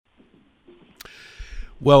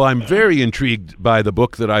Well, I'm very intrigued by the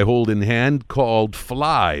book that I hold in hand called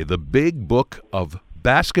Fly, the Big Book of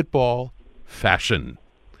Basketball Fashion.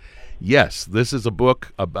 Yes, this is a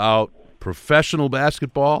book about professional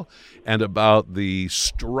basketball and about the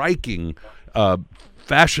striking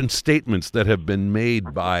fashion statements that have been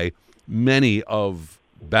made by many of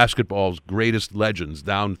basketball's greatest legends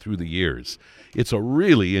down through the years. It's a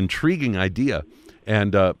really intriguing idea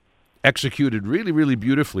and executed really, really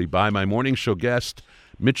beautifully by my morning show guest,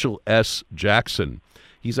 Mitchell S. Jackson.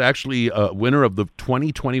 He's actually a winner of the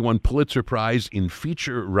 2021 Pulitzer Prize in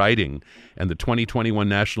Feature Writing and the 2021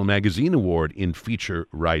 National Magazine Award in Feature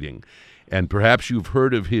Writing. And perhaps you've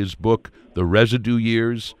heard of his book, The Residue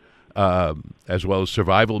Years, as well as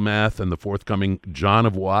Survival Math and the forthcoming John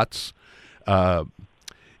of Watts.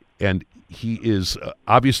 And he is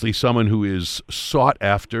obviously someone who is sought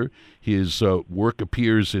after. His work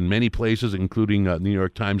appears in many places, including New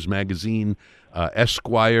York Times Magazine,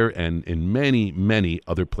 Esquire, and in many, many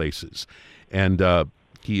other places. And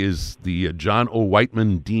he is the John O.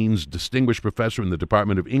 Whiteman Dean's Distinguished Professor in the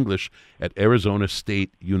Department of English at Arizona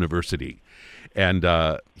State University. And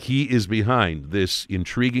he is behind this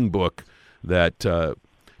intriguing book that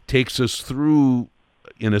takes us through,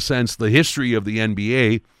 in a sense, the history of the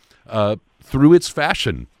NBA through its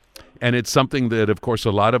fashion. And it's something that, of course,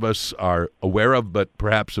 a lot of us are aware of, but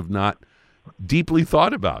perhaps have not deeply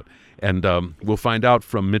thought about. And we'll find out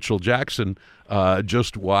from Mitchell Jackson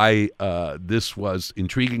just why this was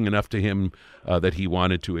intriguing enough to him that he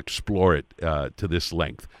wanted to explore it to this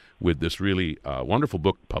length with this really wonderful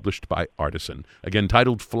book published by Artisan, again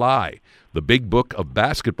titled Fly, the Big Book of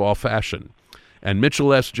Basketball Fashion. And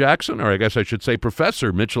Mitchell S. Jackson, or I guess I should say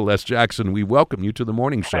Professor Mitchell S. Jackson, we welcome you to the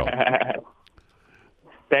morning show.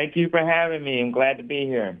 Thank you for having me. I'm glad to be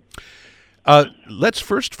here. Let's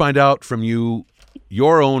first find out from you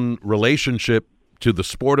your own relationship to the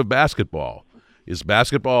sport of basketball. Is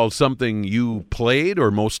basketball something you played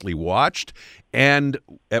or mostly watched? And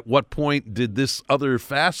at what point did this other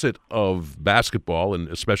facet of basketball, and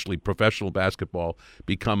especially professional basketball,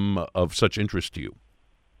 become of such interest to you?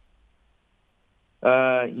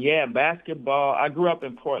 Basketball. I grew up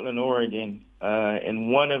in Portland, Oregon,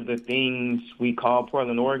 and one of the things we call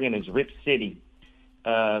Portland, Oregon is Rip City.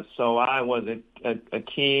 So I was a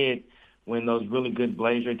kid when those really good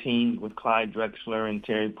Blazer teams with Clyde Drexler and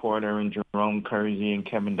Terry Porter and Jerome Kersey and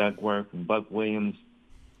Kevin Duckworth and Buck Williams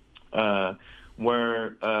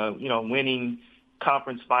were winning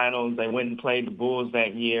conference finals. They went and played the Bulls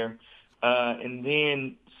that year. And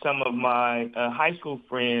then some of my high school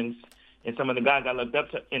friends and some of the guys I looked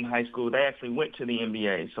up to in high school, they actually went to the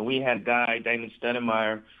NBA. So we had a guy, Damon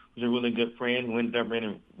Stoudemire, who's a really good friend, who ended up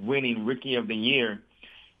winning Rookie of the Year.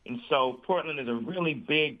 And so Portland is a really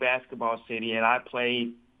big basketball city, and I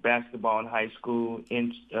played basketball in high school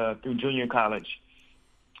through junior college.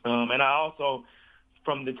 And I also,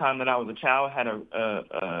 from the time that I was a child, had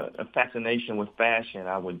a fascination with fashion.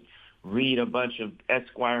 I would read a bunch of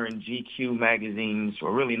Esquire and GQ magazines,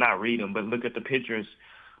 or really not read them, but look at the pictures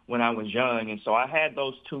when I was young. And so I had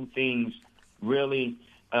those two things really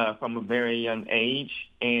from a very young age.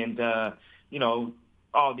 And,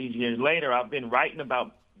 all these years later, I've been writing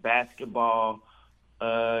about basketball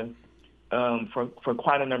for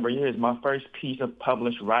quite a number of years. My first piece of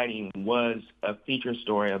published writing was a feature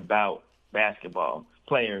story about basketball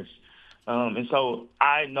players. And so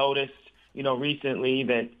I noticed, recently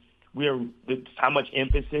that how much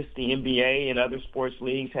emphasis the NBA and other sports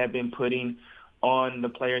leagues have been putting on the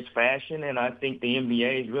players' fashion, and I think the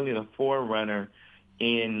NBA is really the forerunner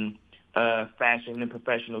in fashion in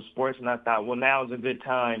professional sports. And I thought, well, now is a good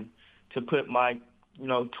time to put my,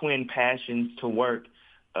 twin passions to work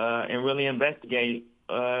and really investigate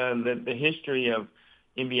the history of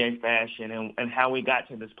NBA fashion and how we got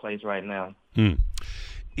to this place right now.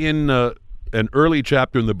 In an early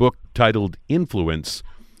chapter in the book titled Influence,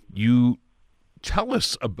 you tell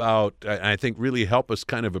us about, I think really help us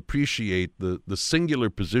kind of appreciate the singular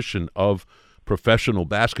position of professional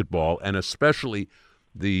basketball, and especially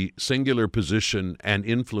the singular position and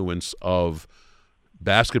influence of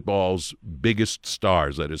basketball's biggest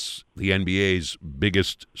stars, that is the NBA's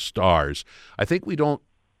biggest stars. I think we don't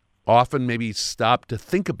often maybe stop to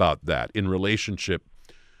think about that in relationship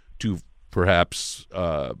to perhaps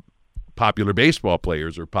popular baseball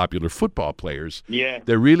players or popular football players. Yeah.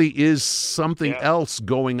 There really is something else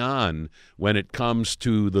going on when it comes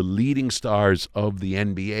to the leading stars of the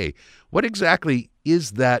NBA. What exactly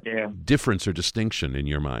is that difference or distinction in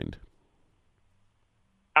your mind?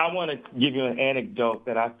 I want to give you an anecdote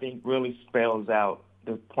that I think really spells out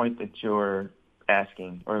the point that you're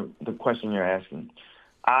asking, or the question you're asking.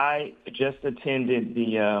 I just attended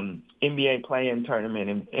the NBA play-in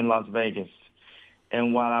tournament in Las Vegas,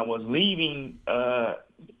 and while I was leaving,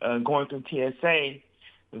 going through TSA,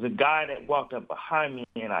 there was a guy that walked up behind me,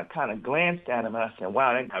 and I kind of glanced at him, and I said,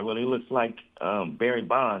 "Wow, that guy really looks like Barry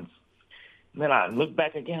Bonds." And then I looked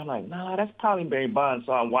back again. I'm like, "Nah, that's probably Barry Bonds."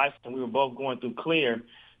 So I watched, and we were both going through Clear.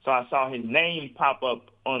 So I saw his name pop up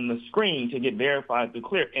on the screen to get verified through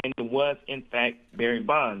Clear, and it was in fact Barry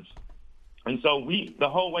Bonds. And so the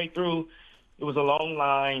whole way through, it was a long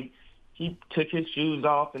line. He took his shoes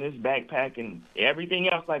off and his backpack and everything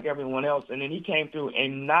else like everyone else. And then he came through,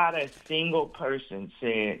 and not a single person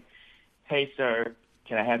said, "Hey, sir,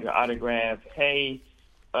 can I have your autograph? Hey,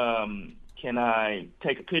 can I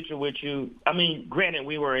take a picture with you?" I mean, granted,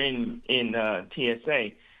 we were in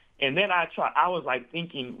TSA. And then I was like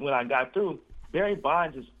thinking when I got through, Barry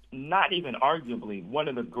Bonds is not even arguably one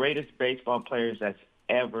of the greatest baseball players that's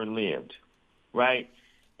ever lived, right?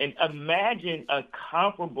 And imagine a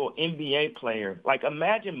comparable NBA player. Like,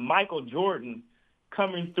 imagine Michael Jordan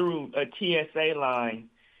coming through a TSA line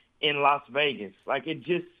in Las Vegas. Like,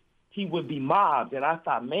 he would be mobbed. And I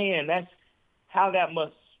thought, man, that's how that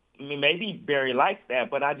must, I mean, maybe Barry likes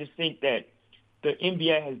that, but I just think that the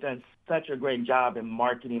NBA has done such a great job in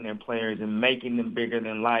marketing their players and making them bigger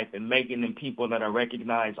than life and making them people that are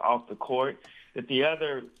recognized off the court, that the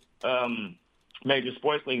other major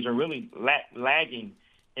sports leagues are really lagging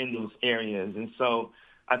in those areas. And so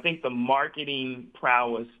I think the marketing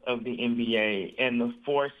prowess of the NBA and the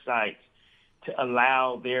foresight to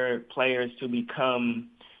allow their players to become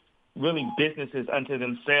really businesses unto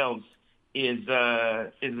themselves is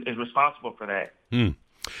responsible for that.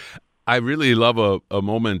 I really love a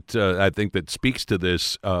moment, I think, that speaks to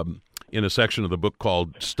this in a section of the book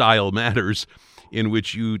called Style Matters, in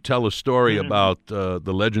which you tell a story about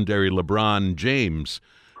the legendary LeBron James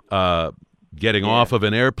getting off of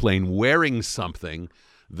an airplane wearing something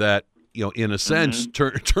that, you know, in a sense,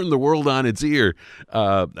 turned the world on its ear.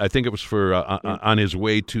 I think it was for on his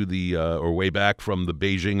way to the or way back from the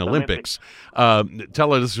Beijing Olympics.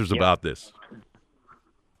 Tell our listeners about this.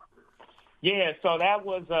 Yeah, so that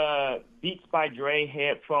was Beats by Dre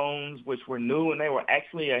headphones, which were new, and they were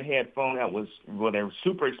actually a headphone that was, well, they were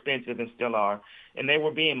super expensive and still are, and they were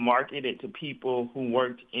being marketed to people who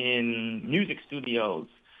worked in music studios,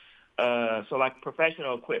 so like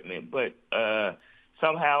professional equipment, but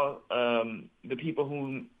somehow the people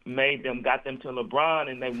who made them got them to LeBron,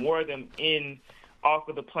 and they wore them off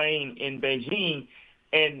of the plane in Beijing,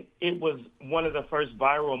 and it was one of the first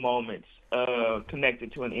viral moments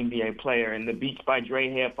connected to an NBA player, and the Beats by Dre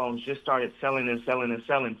headphones just started selling and selling and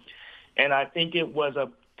selling. And I think it was a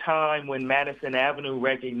time when Madison Avenue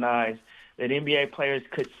recognized that NBA players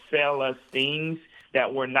could sell us things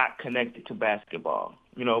that were not connected to basketball.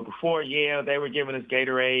 You know, before, they were giving us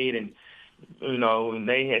Gatorade and, you know, and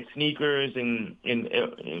they had sneakers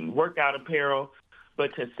and workout apparel,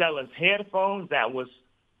 but to sell us headphones, that was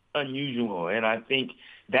unusual. And I think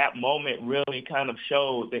that moment really kind of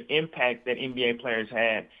showed the impact that NBA players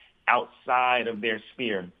had outside of their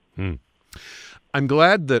sphere. I'm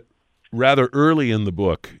glad that rather early in the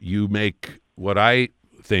book you make what I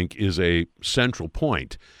think is a central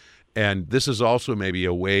point. And this is also maybe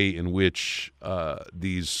a way in which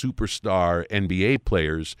these superstar NBA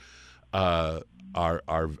players are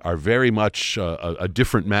very much a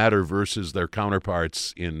different matter versus their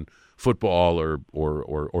counterparts in football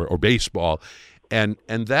or baseball. And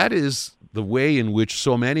that is the way in which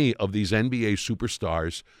so many of these NBA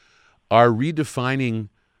superstars are redefining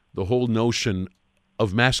the whole notion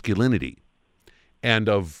of masculinity and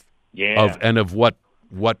of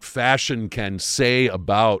what fashion can say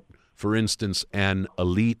about, for instance, an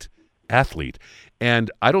elite athlete.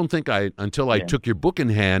 And I don't think until I took your book in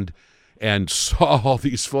hand and saw all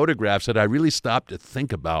these photographs that I really stopped to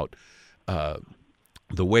think about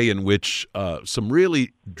the way in which some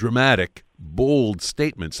really dramatic, bold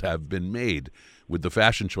statements have been made with the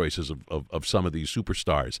fashion choices of some of these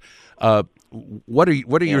superstars. What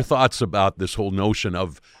are your thoughts about this whole notion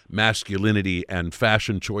of masculinity and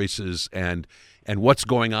fashion choices, and what's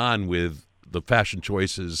going on with the fashion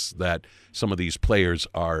choices that some of these players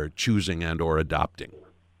are choosing and or adopting?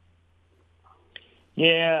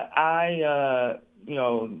 Yeah, I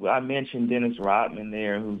mentioned Dennis Rodman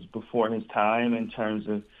there, who's before his time in terms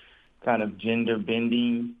of kind of gender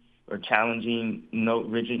bending or challenging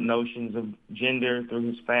rigid notions of gender through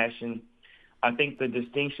his fashion. I think the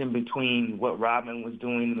distinction between what Rodman was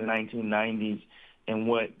doing in the 1990s and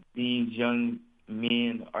what these young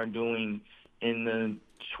men are doing in the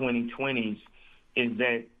 2020s is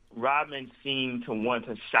that Rodman seemed to want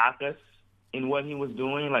to shock us in what he was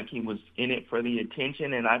doing, like he was in it for the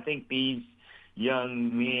attention. And I think these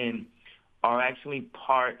young men are actually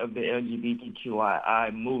part of the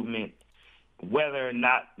LGBTQI movement, whether or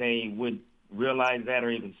not they would realize that or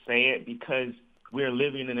even say it, because we're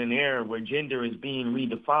living in an era where gender is being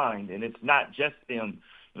redefined, and it's not just them.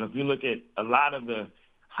 If you look at a lot of the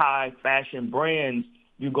high fashion brands,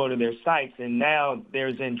 you go to their sites, and now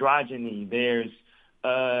there's androgyny. There's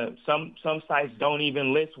some sites don't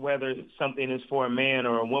even list whether something is for a man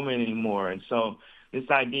or a woman anymore. And so this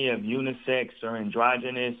idea of unisex or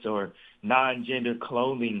androgynous or non-gender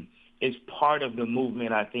clothing is part of the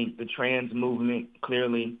movement, I think, the trans movement,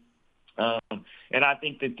 clearly. And I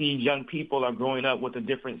think that these young people are growing up with a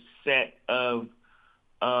different set of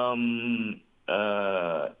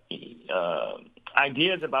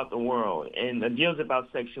ideas about the world and ideas about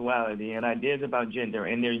sexuality and ideas about gender,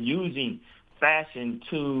 and they're using fashion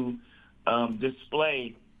to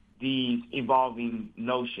display these evolving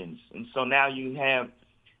notions. And so now you have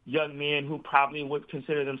young men who probably would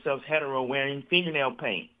consider themselves hetero wearing fingernail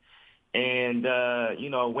paint and,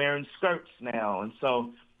 wearing skirts now. And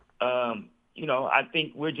so, I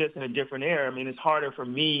think we're just in a different era. I mean, it's harder for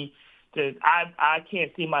me I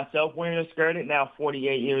can't see myself wearing a skirt at now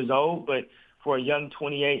 48 years old, but for a young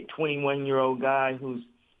 28, 21-year-old guy who's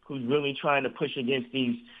really trying to push against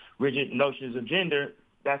these rigid notions of gender,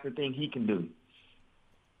 that's the thing he can do.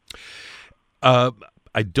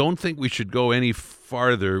 I don't think we should go any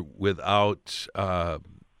farther without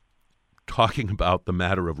talking about the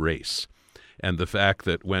matter of race and the fact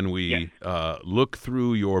that when we look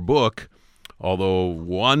through your book, although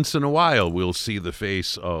once in a while we'll see the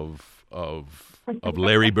face of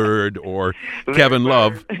Larry Bird or Kevin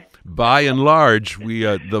Love, by and large,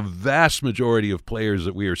 the vast majority of players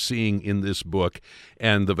that we are seeing in this book,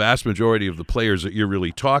 and the vast majority of the players that you're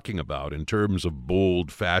really talking about in terms of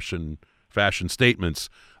bold fashion statements,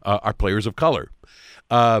 are players of color.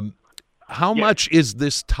 How much is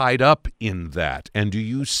this tied up in that? And do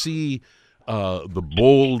you see the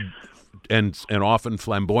bold and often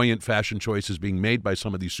flamboyant fashion choices being made by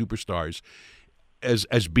some of these superstars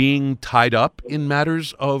as being tied up in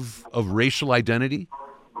matters of racial identity?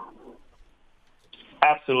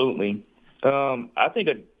 Absolutely. I think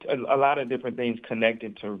a lot of different things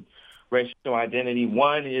connected to racial identity.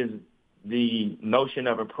 One is the notion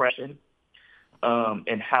of oppression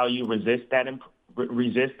and how you resist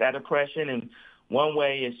that oppression. And one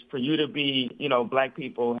way is for you to be, Black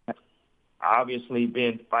people have obviously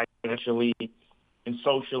been financially and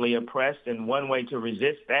socially oppressed, and one way to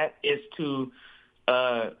resist that is to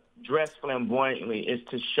dress flamboyantly, is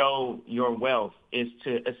to show your wealth, is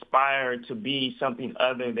to aspire to be something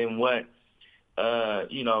other than what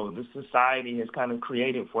the society has kind of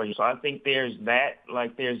created for you. So I think there's that,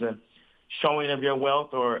 like there's a showing of your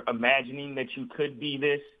wealth or imagining that you could be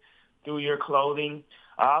this through your clothing.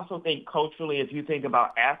 I also think culturally, if you think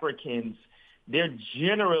about Africans, they're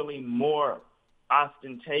generally more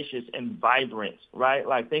ostentatious and vibrant, right?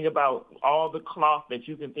 Like think about all the cloth that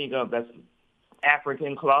you can think of that's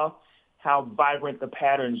African cloth, how vibrant the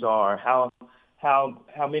patterns are, how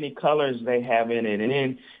many colors they have in it. And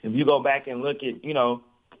then if you go back and look at,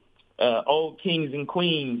 old kings and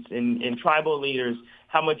queens and tribal leaders,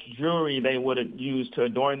 how much jewelry they would have used to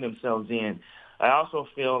adorn themselves in. I also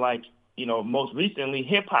feel like, most recently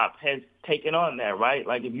hip-hop has taken on that, right?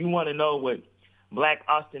 Like if you want to know what Black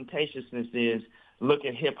ostentatiousness is, look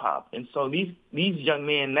at hip-hop. And so these young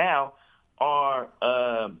men now are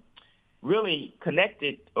really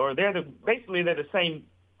connected, or they're the same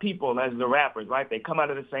people as the rappers, right? They come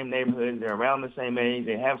out of the same neighborhoods, they're around the same age,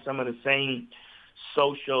 they have some of the same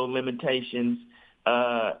social limitations,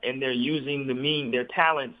 and they're using their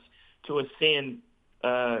talents to ascend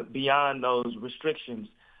beyond those restrictions.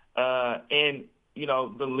 And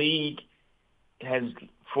the league has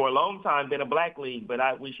for a long time been a Black league,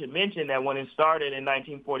 but we should mention that when it started in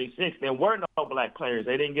 1946, there were no Black players.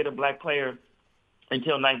 They didn't get a Black player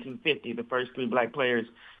until 1950. The first 3 Black players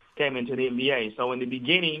came into the NBA. So in the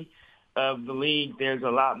beginning of the league, there's a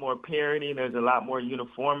lot more parity. There's a lot more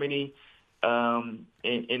uniformity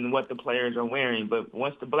in what the players are wearing. But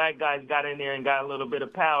once the Black guys got in there and got a little bit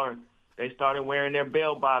of power, they started wearing their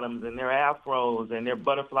bell bottoms and their afros and their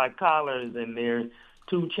butterfly collars and their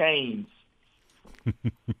 2 chains.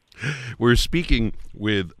 We're speaking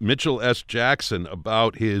with Mitchell S. Jackson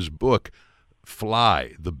about his book,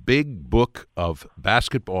 Fly, the Big Book of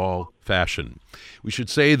Basketball Fashion. We should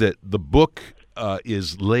say that the book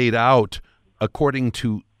is laid out according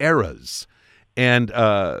to eras. And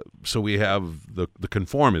so we have the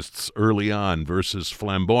conformists early on versus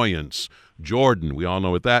flamboyance, Jordan, we all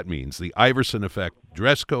know what that means, the Iverson effect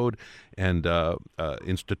dress code,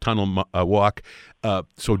 Institutional Walk.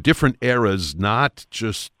 So different eras, not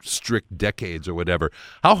just strict decades or whatever.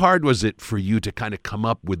 How hard was it for you to kind of come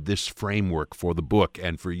up with this framework for the book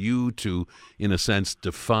and for you to, in a sense,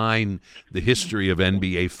 define the history of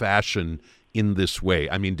NBA fashion in this way?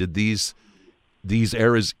 I mean, did these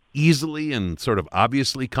eras easily and sort of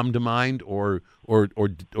obviously come to mind, or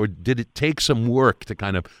did it take some work to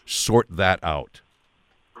kind of sort that out?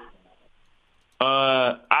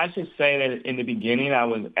 I should say that in the beginning, I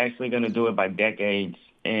was actually going to do it by decades,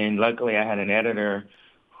 and luckily I had an editor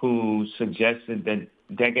who suggested that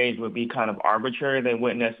decades would be kind of arbitrary. They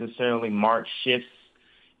wouldn't necessarily mark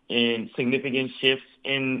significant shifts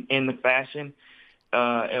in the fashion.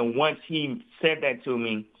 And once he said that to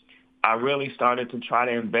me, I really started to try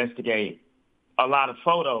to investigate a lot of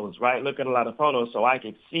photos, right? Look at a lot of photos so I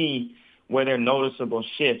could see where there are noticeable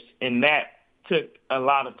shifts. And that took a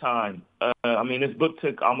lot of time. This book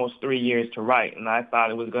took almost 3 years to write, and I thought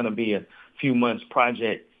it was going to be a few months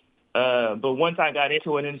project. But once I got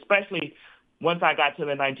into it, and especially once I got to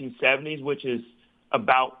the 1970s, which is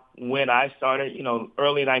about when I started,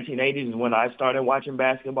 early 1980s is when I started watching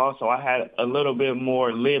basketball. So I had a little bit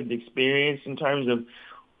more lived experience in terms of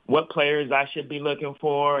what players I should be looking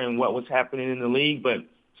for and what was happening in the league. But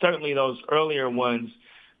certainly those earlier ones,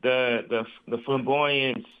 the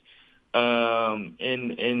flamboyance,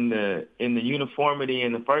 in the uniformity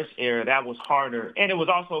in the first era, that was harder. And it was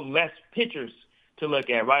also less pictures to look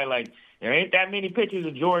at, right? Like, there ain't that many pictures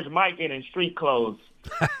of George Mikan in street clothes.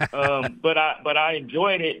 But I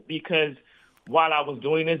enjoyed it because while I was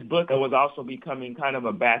doing this book, I was also becoming kind of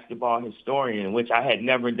a basketball historian, which I had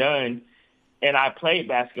never done. And I played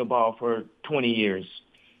basketball for 20 years.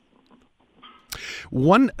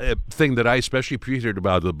 One thing that I especially appreciated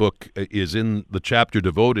about the book is in the chapter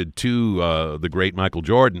devoted to the great Michael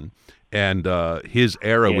Jordan and his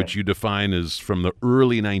era, which you define as from the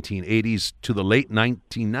early 1980s to the late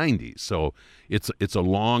 1990s. So it's a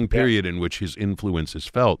long period in which his influence is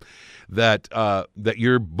felt. That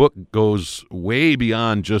your book goes way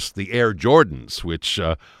beyond just the Air Jordans, which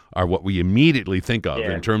are what we immediately think of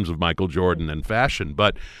in terms of Michael Jordan and fashion.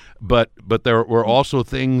 But there were also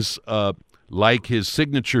things like his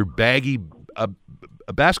signature baggy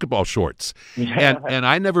basketball shorts. And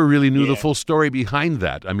I never really knew the full story behind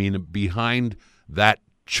that. I mean, behind that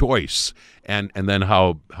choice and then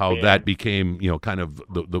how that became, kind of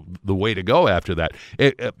the way to go after that.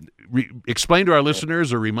 Explain to our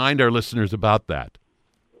listeners or remind our listeners about that.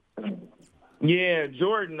 Yeah,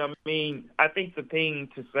 Jordan, I think the thing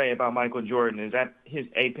to say about Michael Jordan is at his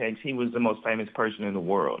apex, he was the most famous person in the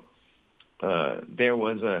world. There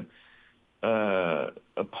was a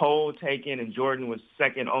poll taken, and Jordan was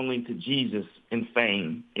second only to Jesus in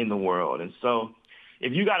fame in the world. And so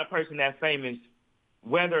if you got a person that famous,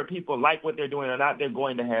 whether people like what they're doing or not, they're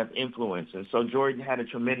going to have influence. And so Jordan had a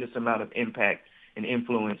tremendous amount of impact and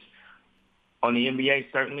influence on the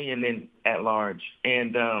NBA, certainly, and then at large,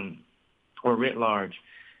 and or writ large.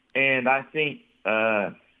 And I think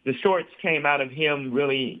the shorts came out of him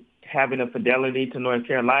really having a fidelity to North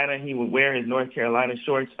Carolina. He would wear his North Carolina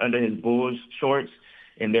shorts under his Bulls shorts,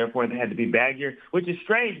 and therefore they had to be baggier, which is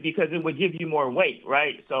strange because it would give you more weight,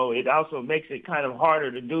 right? So it also makes it kind of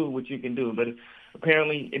harder to do what you can do. But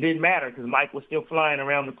apparently it didn't matter because Mike was still flying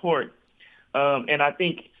around the court. And I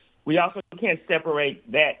think we also can't separate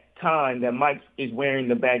that time that Mike is wearing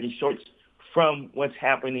the baggy shorts from what's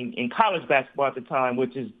happening in college basketball at the time,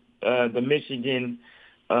 which is the Michigan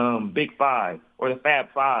Big Five or the Fab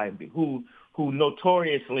Five, who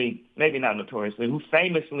notoriously, maybe not notoriously, who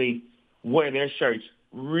famously wore their shirts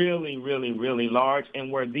really, really, really large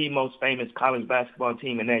and were the most famous college basketball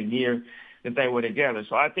team in that year that they were together.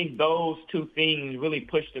 So I think those two things really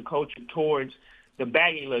pushed the culture towards the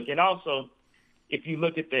baggy look. And also, if you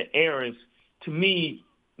look at the eras, to me,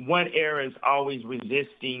 one era is always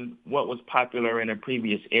resisting what was popular in a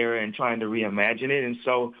previous era and trying to reimagine it. And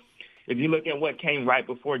so if you look at what came right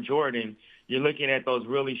before Jordan, you're looking at those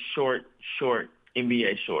really short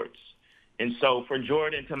NBA shorts. And so for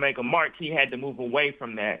Jordan to make a mark, he had to move away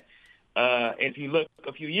from that. If you look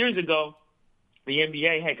a few years ago, the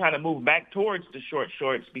NBA had kind of moved back towards the short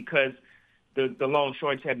shorts because the long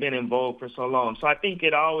shorts had been in vogue for so long. So I think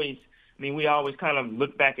we always kind of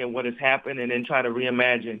look back at what has happened and then try to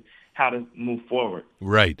reimagine how to move forward.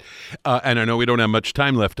 Right. And I know we don't have much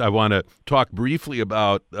time left. I want to talk briefly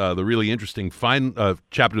about the really interesting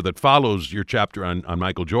chapter that follows your chapter on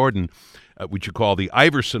Michael Jordan, which you call the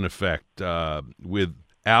Iverson effect, with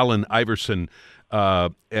Allen Iverson.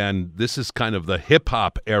 And this is kind of the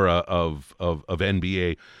hip-hop era of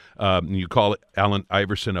NBA. You call it Allen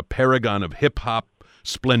Iverson a paragon of hip-hop,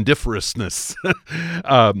 splendiferousness.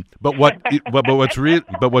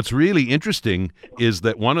 But what's really interesting is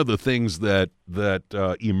that one of the things that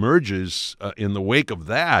emerges in the wake of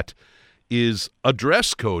that is a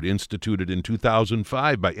dress code instituted in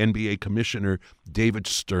 2005 by NBA Commissioner David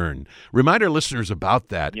Stern. Remind our listeners about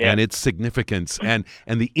that and its significance and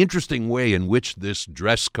the interesting way in which this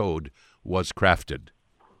dress code was crafted.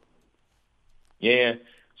 Yeah.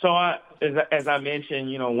 So as I mentioned,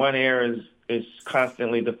 one era is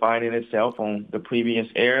constantly defining itself on the previous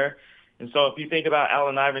era. And so if you think about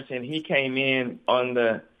Allen Iverson, he came in on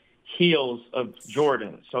the heels of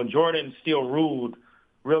Jordan. So Jordan still ruled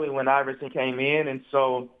really when Iverson came in. And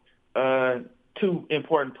so two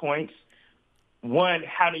important points. One,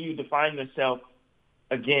 how do you define yourself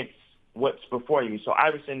against what's before you? So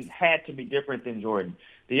Iverson had to be different than Jordan.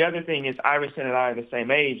 The other thing is Iverson and I are the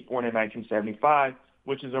same age, born in 1975,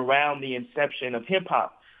 which is around the inception of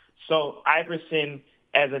hip-hop. So Iverson,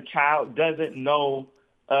 as a child, doesn't know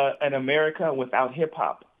an America without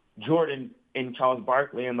hip-hop. Jordan and Charles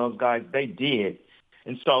Barkley and those guys, they did.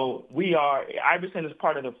 And so Iverson is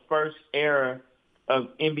part of the first era of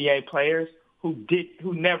NBA players who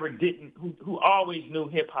always knew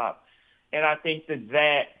hip hop. And I think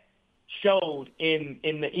that showed in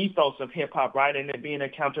the ethos of hip hop, right? And it being a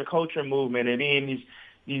counterculture movement and being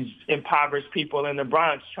these impoverished people in the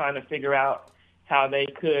Bronx trying to figure out how they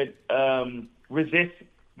could resist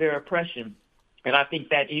their oppression. And I think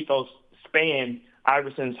that ethos spanned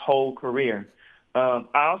Iverson's whole career. I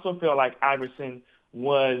also feel like Iverson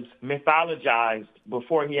was mythologized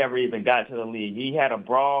before he ever even got to the league. He had a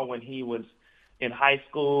brawl when he was in high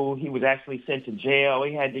school. He was actually sent to jail.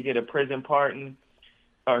 He had to get a prison pardon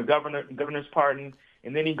or governor's pardon.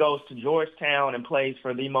 And then he goes to Georgetown and plays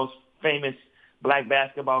for the most famous black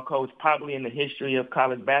basketball coach probably in the history of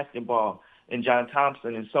college basketball, in John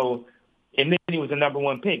Thompson. And then he was the number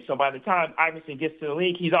one pick. So by the time Iverson gets to the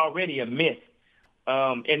league, he's already a myth.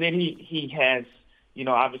 And then he has,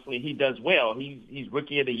 obviously he does well. He's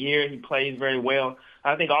Rookie of the Year. He plays very well.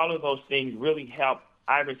 I think all of those things really help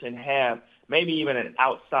Iverson have maybe even an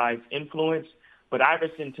outsized influence. But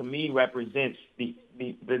Iverson, to me, represents the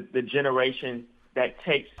generation that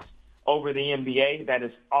takes over the NBA that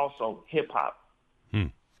is also hip-hop.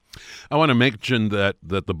 I want to mention that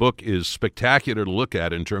the book is spectacular to look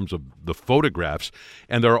at in terms of the photographs,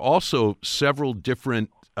 and there are also several different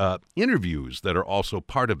interviews that are also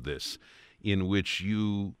part of this, in which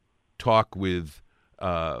you talk with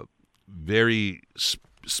very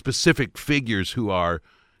specific figures who are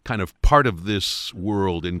kind of part of this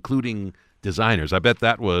world, including designers. I bet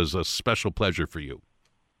that was a special pleasure for you.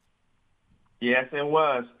 Yes, it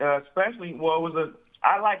was.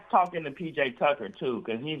 I like talking to P.J. Tucker, too,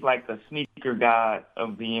 because he's like the sneaker god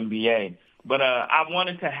of the NBA. But I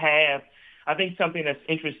wanted to I think something that's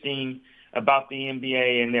interesting about the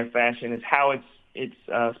NBA and their fashion is how it's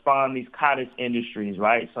spawned these cottage industries,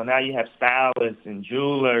 right? So now you have stylists and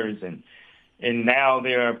jewelers, and now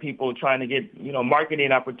there are people trying to get,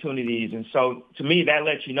 marketing opportunities. And so to me, that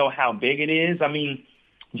lets you know how big it is. I mean,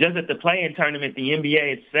 just at the play-in tournament, the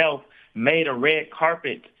NBA itself made a red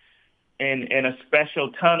carpet and a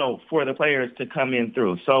special tunnel for the players to come in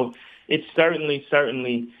through. So it's certainly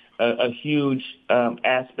a huge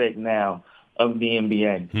aspect now of the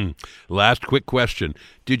NBA. Last quick question.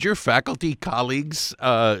 Did your faculty colleagues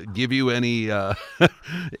give you any I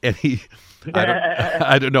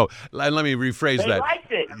don't know. Let me rephrase that. They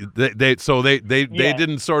liked it. They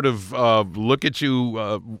didn't sort of look at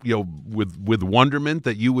you with wonderment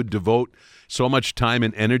that you would devote so much time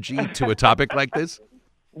and energy to a topic like this?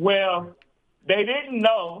 Well, they didn't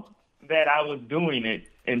know that I was doing it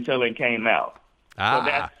until it came out. So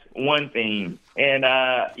that's one thing. And,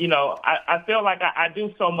 I feel like I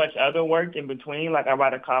do so much other work in between. Like I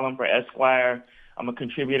write a column for Esquire. I'm a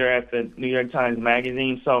contributor at the New York Times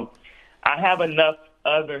Magazine. So I have enough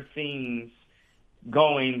other things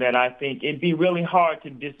going that I think it'd be really hard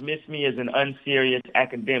to dismiss me as an unserious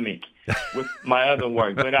academic with my other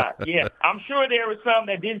work. But I'm sure there were some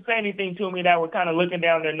that didn't say anything to me that were kind of looking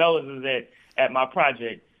down their noses at my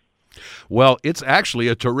project. Well, it's actually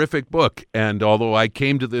a terrific book, and although I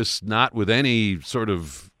came to this not with any sort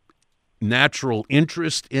of natural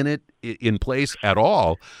interest in it in place at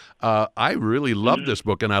all, I really loved this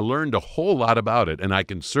book, and I learned a whole lot about it. And I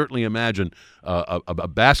can certainly imagine a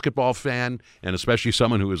basketball fan, and especially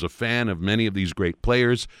someone who is a fan of many of these great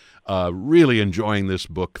players, really enjoying this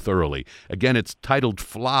book thoroughly. Again, it's titled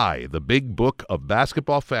Fly, the Big Book of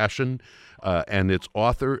Basketball Fashion, and its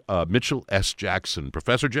author, Mitchell S. Jackson.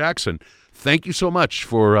 Professor Jackson, thank you so much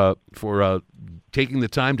for taking the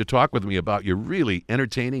time to talk with me about your really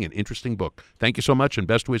entertaining and interesting book. Thank you so much, and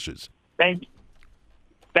best wishes. Thank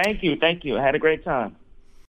you. I had a great time.